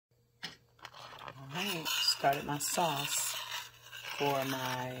Alright, started my sauce for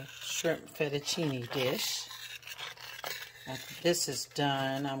my shrimp fettuccine dish. After this is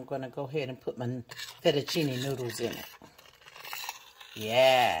done, I'm going to go ahead and put my fettuccine noodles in it.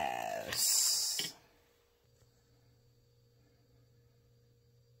 Yes.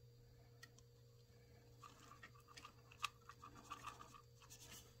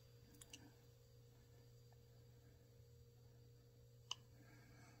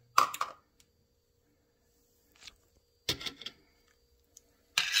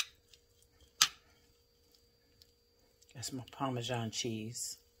 That's my Parmesan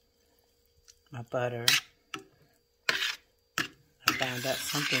cheese, my butter. I found out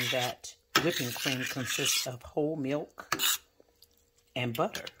something that whipping cream consists of whole milk and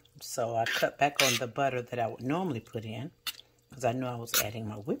butter. So I cut back on the butter that I would normally put in because I knew I was adding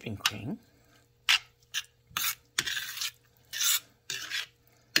my whipping cream.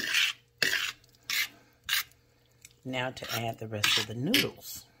 Now to add the rest of the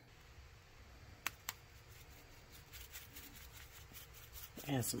noodles.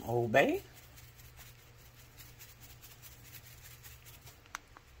 And some Old Bay.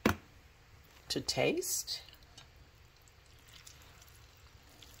 To taste.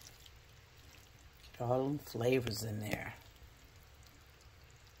 Get all them flavors in there.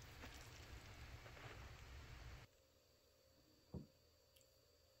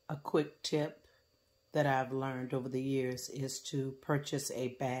 A quick tip that I've learned over the years is to purchase a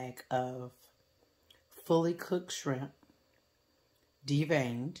bag of fully cooked shrimp,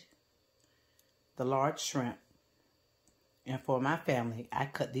 deveined, the large shrimp, and for my family, I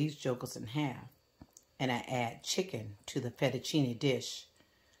cut these jokers in half and I add chicken to the fettuccine dish,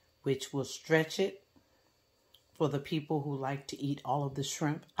 which will stretch it for the people who like to eat all of the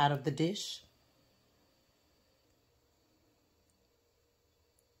shrimp out of the dish.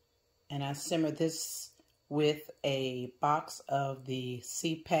 And I simmer this with a box of the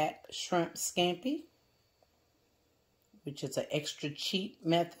C-Pack shrimp scampi, which is an extra cheap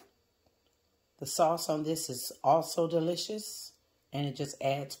method. The sauce on this is also delicious, and it just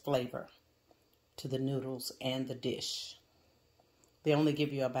adds flavor to the noodles and the dish. They only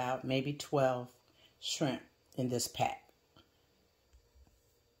give you about maybe 12 shrimp in this pack.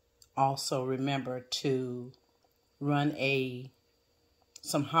 Also remember to run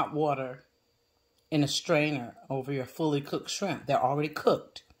some hot water in a strainer over your fully cooked shrimp. They're already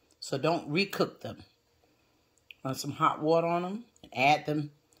cooked, so don't recook them. Run some hot water on them and add them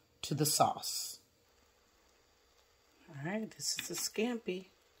to the sauce. All right, this is the scampi.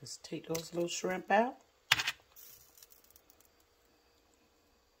 Just take those little shrimp out.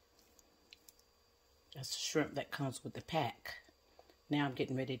 That's the shrimp that comes with the pack. Now I'm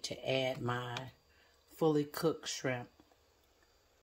getting ready to add my fully cooked shrimp